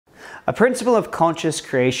A principle of conscious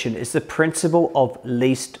creation is the principle of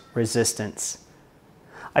least resistance.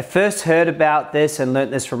 I first heard about this and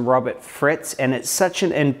learnt this from Robert Fritz, and it's such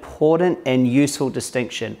an important and useful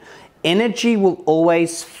distinction. Energy will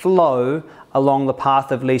always flow along the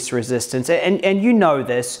path of least resistance. And you know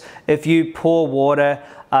this, if you pour water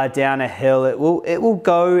down a hill, it will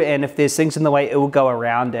go, and if there's things in the way, it will go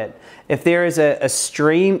around it. If there is a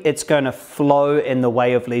stream, it's going to flow in the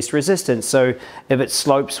way of least resistance. So if it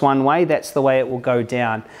slopes one way, that's the way it will go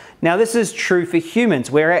down. Now this is true for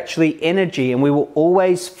humans. We're actually energy, and we will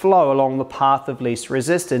always flow along the path of least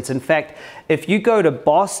resistance. In fact, if you go to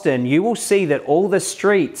Boston, you will see that all the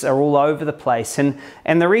streets are all over the place.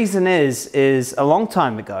 And the reason is a long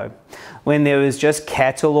time ago, when there was just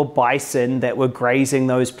cattle or bison that were grazing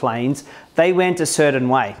those plains, they went a certain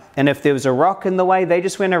way. And if there was a rock in the way, they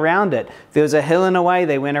just went around it. If there was a hill in the way,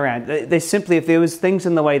 they went around. They simply, if there was things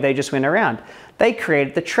in the way, they just went around. They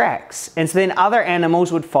created the tracks. And so then other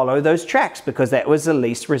animals would follow those tracks because that was the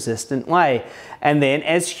least resistant way. And then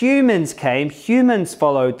as humans came, humans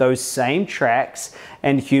followed those same tracks,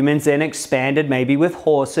 and humans then expanded maybe with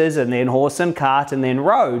horses, and then horse and cart, and then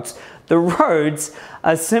roads. The roads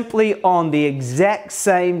are simply on the exact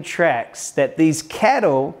same tracks that these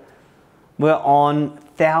cattle were on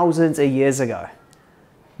thousands of years ago.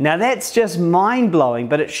 Now that's just mind-blowing,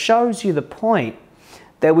 but it shows you the point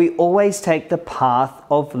that we always take the path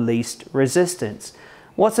of least resistance.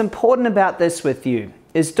 What's important about this with you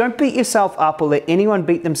is don't beat yourself up or let anyone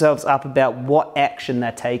beat themselves up about what action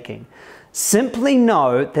they're taking. Simply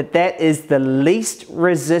know that that is the least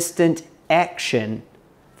resistant action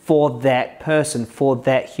for that person, for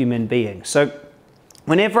that human being. So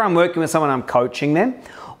whenever I'm working with someone, I'm coaching them,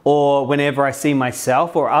 or whenever I see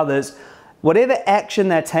myself or others, whatever action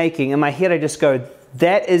they're taking, in my head I just go,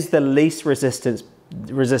 that is the least resistant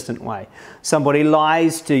way. Somebody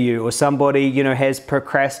lies to you, or somebody, has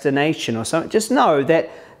procrastination or something. Just know that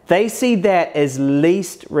they see that as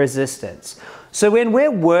least resistance. So when we're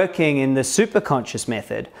working in the Superconscious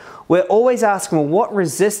method, we're always asking, well, what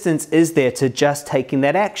resistance is there to just taking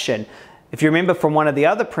that action? If you remember from one of the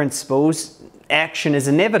other principles, action is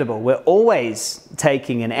inevitable. We're always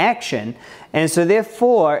taking an action. And so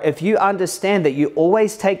therefore, if you understand that you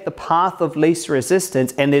always take the path of least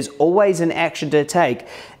resistance and there's always an action to take,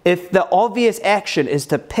 if the obvious action is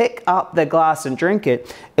to pick up the glass and drink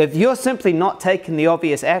it, if you're simply not taking the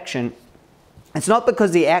obvious action, it's not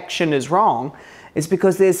because the action is wrong, it's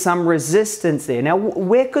because there's some resistance there. Now,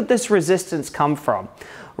 where could this resistance come from?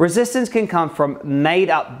 Resistance can come from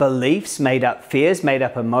made-up beliefs, made-up fears,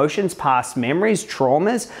 made-up emotions, past memories,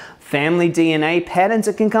 traumas, family DNA patterns.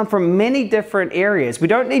 It can come from many different areas. We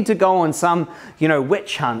don't need to go on some,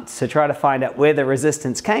 witch hunt to try to find out where the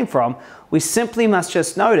resistance came from. We simply must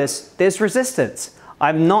just notice there's resistance.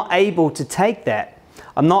 I'm not able to take that.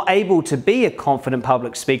 I'm not able to be a confident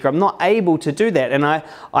public speaker. I'm not able to do that. And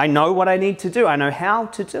I know what I need to do. I know how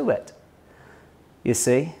to do it. You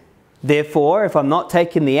see? Therefore, if I'm not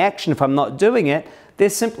taking the action, if I'm not doing it,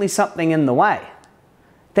 there's simply something in the way.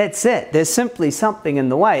 That's it. There's simply something in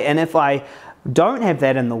the way. And if I don't have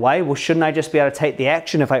that in the way, well, shouldn't I just be able to take the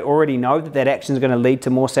action if I already know that that action is going to lead to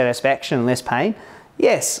more satisfaction and less pain?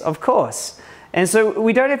 Yes, of course. And so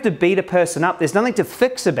we don't have to beat a person up. There's nothing to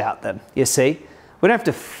fix about them, you see. We don't have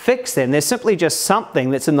to fix them. There's simply just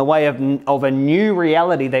something that's in the way of a new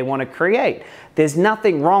reality they want to create. There's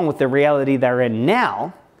nothing wrong with the reality they're in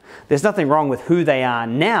now. There's nothing wrong with who they are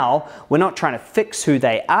now. We're not trying to fix who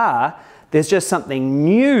they are. There's just something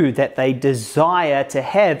new that they desire to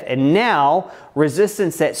have. And now,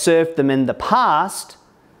 resistance that served them in the past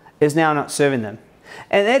is now not serving them.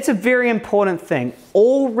 And that's a very important thing.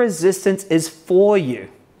 All resistance is for you.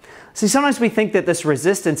 See, sometimes we think that this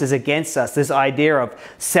resistance is against us, this idea of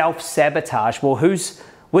self-sabotage. Well,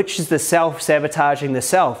 which is the self-sabotaging the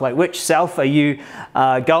self? Like, which self are you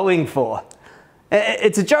going for?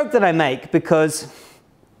 It's a joke that I make because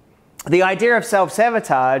the idea of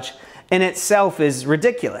self-sabotage in itself is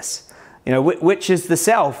ridiculous. Which is the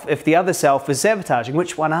self if the other self is sabotaging?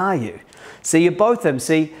 Which one are you? See, you're both of them.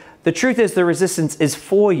 See, the truth is the resistance is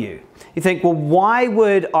for you. You think, well, why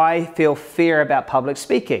would I feel fear about public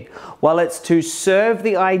speaking? Well, it's to serve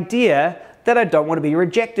the idea that I don't want to be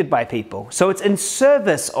rejected by people. So it's in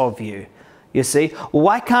service of you, you see. Well,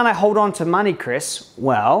 why can't I hold on to money, Chris?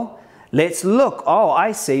 Well, let's look. Oh,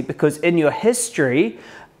 I see, because in your history,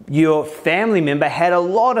 your family member had a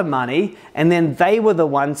lot of money and then they were the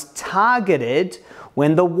ones targeted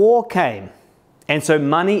when the war came. And so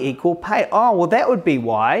money equal pay. Oh, well, that would be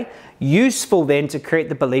why. Useful then to create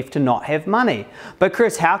the belief to not have money. But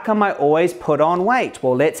Chris, how come I always put on weight?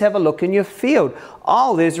 Well, let's have a look in your field.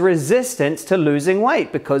 Oh, there's resistance to losing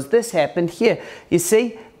weight because this happened here. You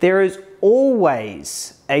see, there is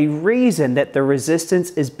always a reason that the resistance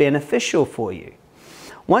is beneficial for you.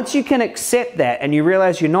 Once you can accept that and you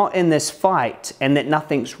realize you're not in this fight and that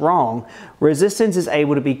nothing's wrong, resistance is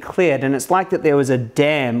able to be cleared. And it's like that there was a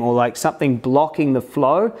dam or like something blocking the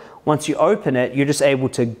flow. Once you open it, you're just able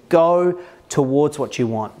to go towards what you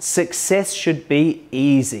want. Success should be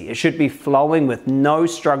easy. It should be flowing with no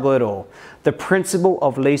struggle at all. The principle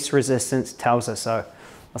of least resistance tells us so.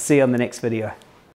 I'll see you on the next video.